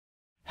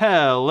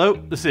Hello,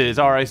 this is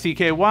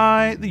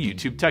RICKY, the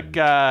YouTube Tech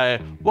Guy.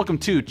 Welcome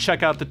to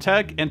Check Out the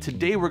Tech, and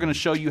today we're going to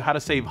show you how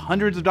to save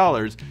hundreds of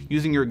dollars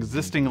using your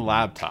existing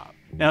laptop.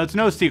 Now, it's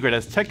no secret,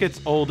 as tech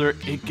gets older,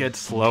 it gets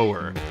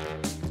slower.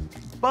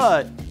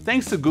 But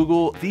thanks to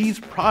Google, these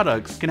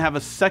products can have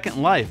a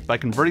second life by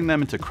converting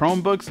them into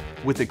Chromebooks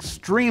with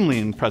extremely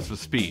impressive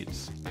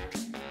speeds.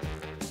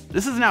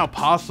 This is now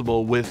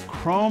possible with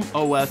Chrome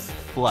OS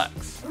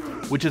Flex,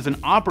 which is an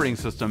operating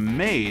system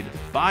made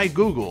by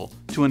Google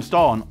to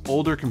install on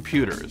older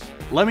computers.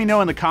 Let me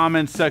know in the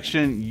comments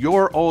section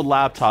your old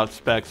laptop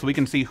specs so we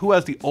can see who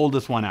has the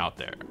oldest one out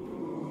there.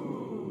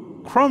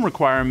 Chrome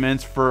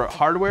requirements for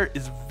hardware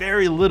is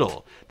very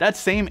little. That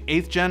same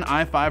 8th gen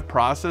i5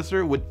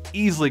 processor would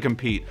easily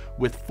compete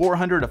with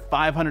 $400 to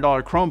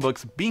 $500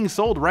 Chromebooks being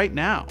sold right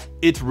now.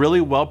 It's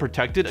really well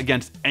protected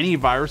against any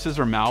viruses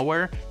or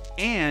malware,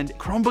 and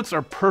Chromebooks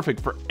are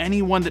perfect for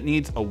anyone that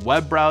needs a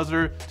web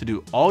browser to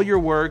do all your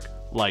work,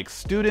 like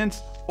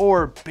students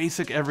or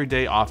basic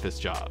everyday office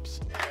jobs.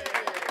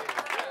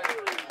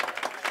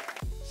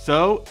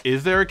 So,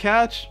 is there a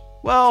catch?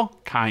 Well,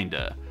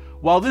 kinda.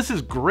 While this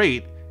is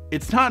great,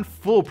 it's not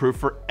foolproof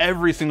for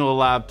every single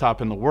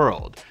laptop in the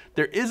world.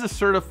 There is a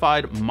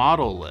certified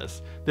model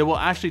list that will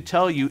actually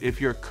tell you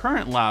if your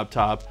current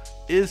laptop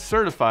is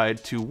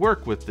certified to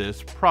work with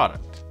this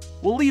product.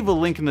 We'll leave a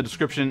link in the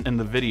description in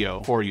the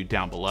video for you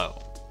down below.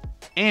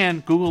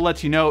 And Google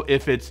lets you know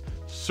if it's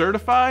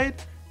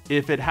certified,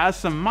 if it has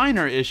some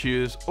minor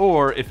issues,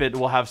 or if it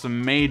will have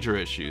some major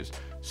issues.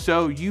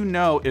 So you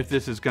know if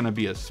this is gonna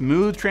be a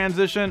smooth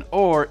transition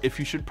or if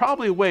you should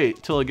probably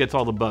wait till it gets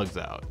all the bugs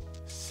out.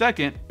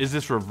 Second, is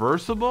this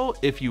reversible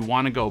if you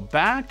wanna go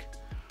back?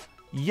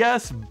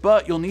 Yes,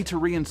 but you'll need to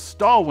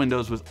reinstall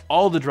Windows with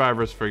all the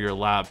drivers for your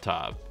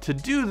laptop. To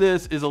do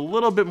this is a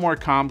little bit more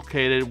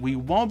complicated. We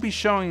won't be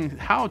showing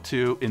how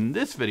to in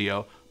this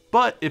video,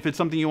 but if it's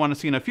something you want to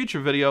see in a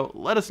future video,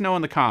 let us know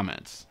in the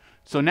comments.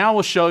 So now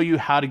we'll show you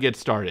how to get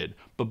started.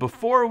 But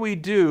before we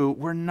do,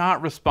 we're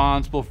not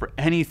responsible for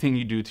anything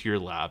you do to your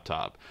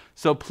laptop.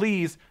 So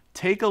please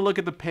take a look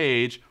at the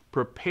page,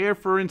 prepare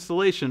for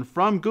installation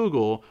from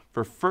Google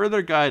for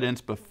further guidance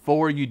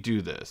before you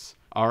do this.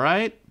 All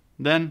right?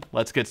 Then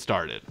let's get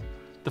started.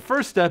 The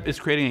first step is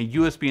creating a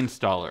USB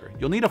installer.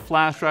 You'll need a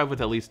flash drive with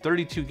at least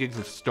 32 gigs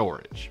of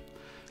storage.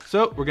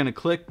 So we're gonna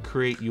click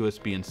Create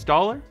USB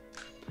Installer,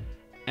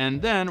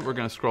 and then we're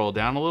gonna scroll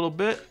down a little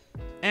bit,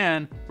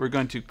 and we're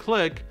going to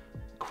click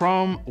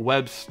Chrome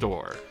Web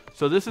Store.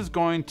 So this is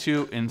going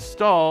to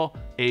install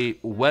a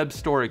web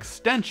store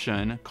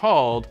extension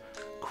called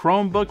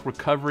Chromebook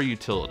Recovery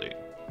Utility.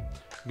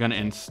 I'm gonna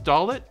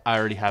install it. I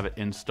already have it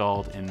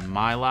installed in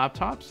my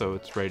laptop, so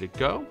it's ready to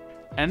go.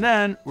 And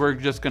then we're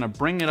just gonna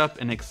bring it up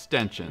in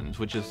extensions,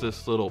 which is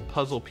this little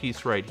puzzle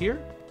piece right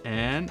here,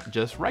 and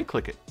just right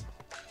click it.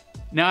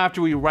 Now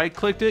after we right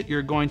clicked it,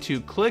 you're going to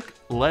click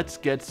Let's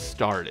Get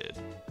Started.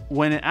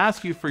 When it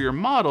asks you for your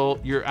model,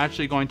 you're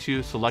actually going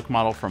to select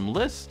model from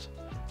list,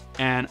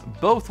 and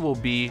both will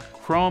be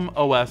Chrome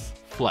OS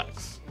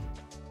Flex.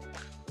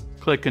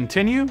 Click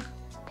Continue.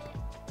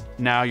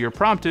 Now you're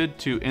prompted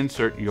to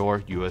insert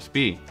your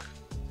USB.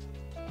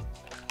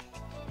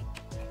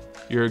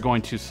 You're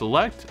going to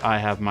select, I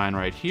have mine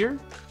right here,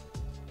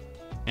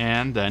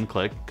 and then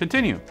click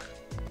Continue.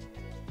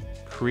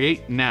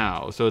 Create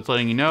now. So it's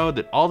letting you know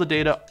that all the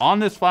data on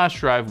this flash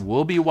drive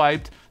will be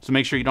wiped, so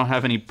make sure you don't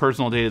have any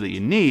personal data that you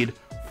need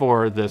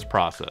for this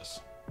process.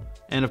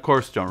 And of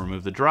course, don't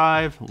remove the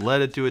drive,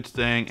 let it do its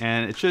thing,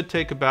 and it should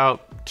take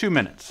about 2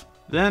 minutes.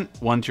 Then,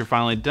 once you're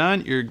finally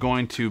done, you're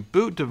going to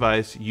boot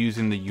device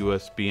using the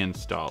USB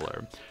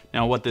installer.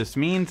 Now what this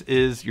means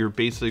is you're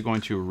basically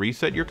going to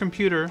reset your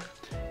computer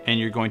and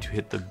you're going to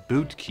hit the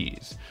boot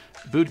keys.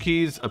 Boot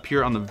keys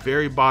appear on the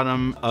very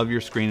bottom of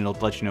your screen. It'll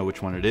let you know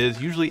which one it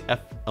is. Usually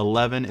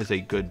F11 is a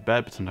good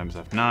bet, but sometimes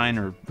F9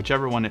 or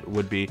whichever one it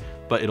would be,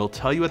 but it'll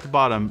tell you at the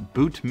bottom,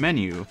 boot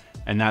menu,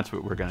 and that's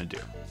what we're gonna do.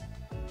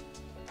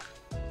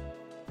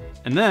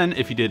 And then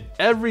if you did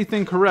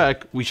everything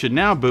correct, we should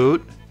now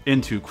boot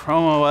into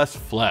Chrome OS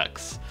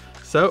Flex.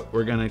 So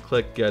we're gonna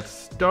click Get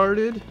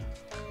Started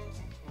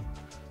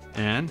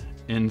and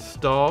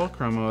install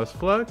Chrome OS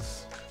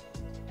Flex.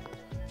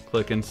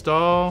 Click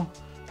Install.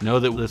 Know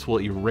that this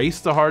will erase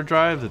the hard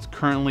drive that's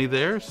currently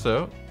there,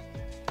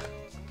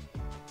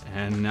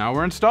 and now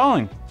we're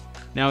installing.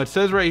 Now it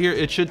says right here,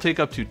 it should take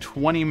up to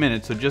 20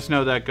 minutes, so just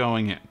know that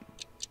going in.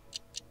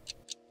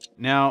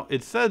 Now,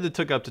 it said it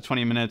took up to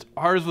 20 minutes.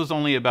 Ours was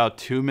only about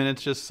 2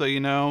 minutes, just so you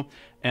know.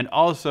 And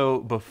also,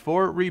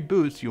 before it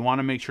reboots, you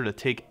wanna make sure to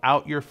take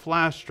out your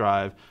flash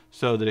drive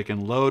so that it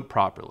can load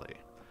properly.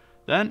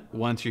 Then,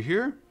 once you're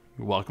here,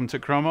 you're welcome to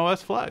Chrome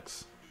OS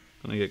Flex.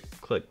 I'm gonna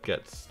click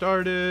Get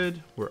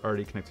Started. We're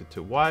already connected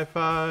to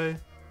Wi-Fi.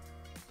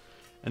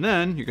 And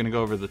then you're gonna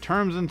go over the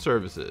terms and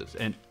services,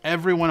 and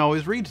everyone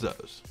always reads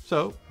those.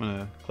 So I'm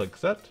gonna click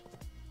Accept.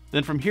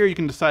 Then from here, you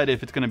can decide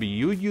if it's gonna be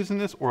you using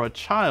this or a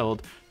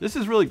child. This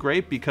is really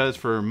great because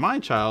for my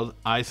child,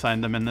 I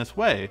signed them in this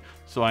way.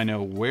 So I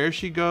know where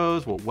she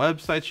goes, what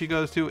website she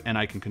goes to, and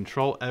I can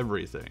control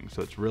everything.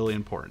 So it's really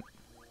important.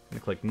 I'm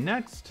gonna click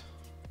next.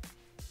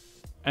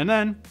 And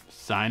then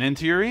sign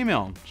into your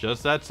email,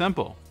 just that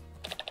simple.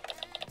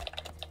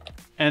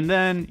 And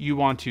then you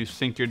want to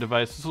sync your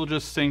device. This will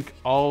just sync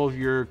all of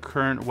your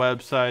current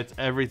websites,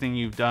 everything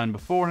you've done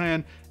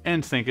beforehand,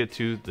 and sync it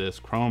to this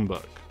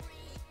Chromebook.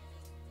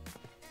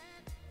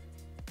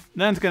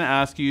 Then it's gonna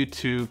ask you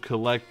to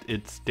collect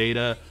its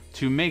data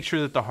to make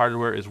sure that the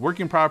hardware is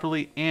working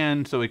properly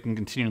and so it can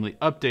continually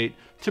update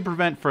to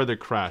prevent further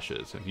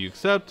crashes. If you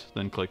accept,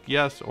 then click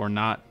yes, or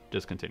not,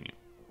 discontinue.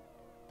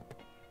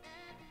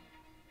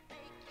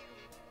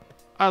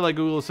 I like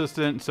Google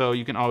Assistant, so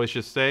you can always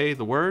just say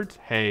the words,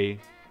 hey,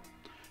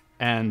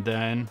 and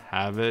then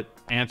have it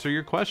answer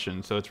your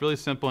question. So it's really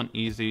simple and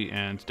easy,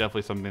 and it's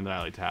definitely something that I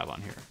like to have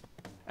on here.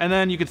 And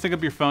then you can sync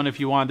up your phone if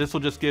you want. This will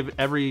just give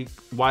every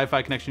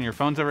Wi-Fi connection your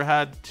phone's ever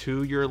had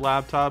to your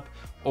laptop,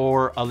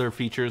 or other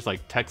features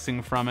like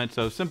texting from it.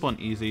 So simple and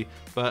easy,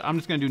 but I'm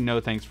just gonna do no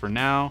thanks for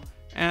now,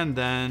 and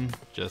then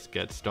just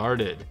get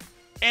started.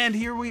 And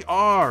here we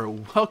are.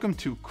 Welcome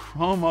to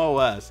Chrome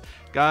OS.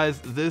 Guys,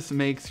 this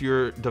makes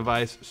your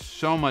device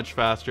so much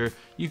faster.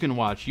 You can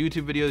watch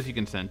YouTube videos, you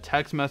can send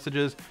text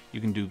messages,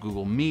 you can do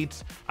Google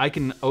Meets. I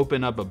can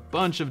open up a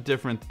bunch of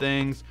different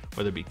things,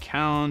 whether it be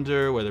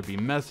calendar, whether it be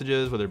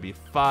messages, whether it be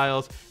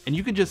files, and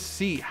you can just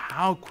see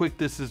how quick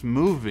this is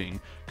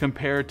moving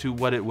compared to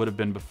what it would have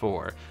been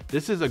before.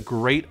 This is a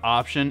great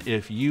option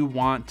if you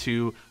want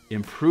to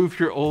improve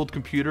your old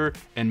computer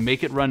and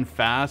make it run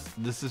fast.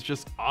 This is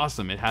just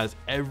awesome. It has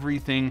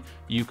everything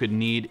you could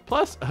need,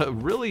 plus a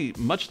really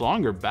much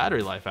longer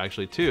battery life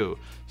actually too.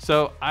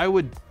 So I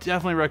would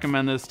definitely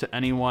recommend this to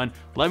anyone.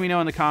 Let me know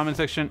in the comment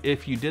section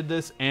if you did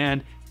this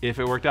and if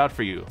it worked out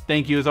for you.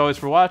 Thank you as always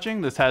for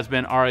watching. This has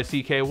been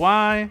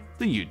RICKY,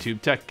 the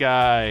YouTube Tech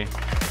Guy.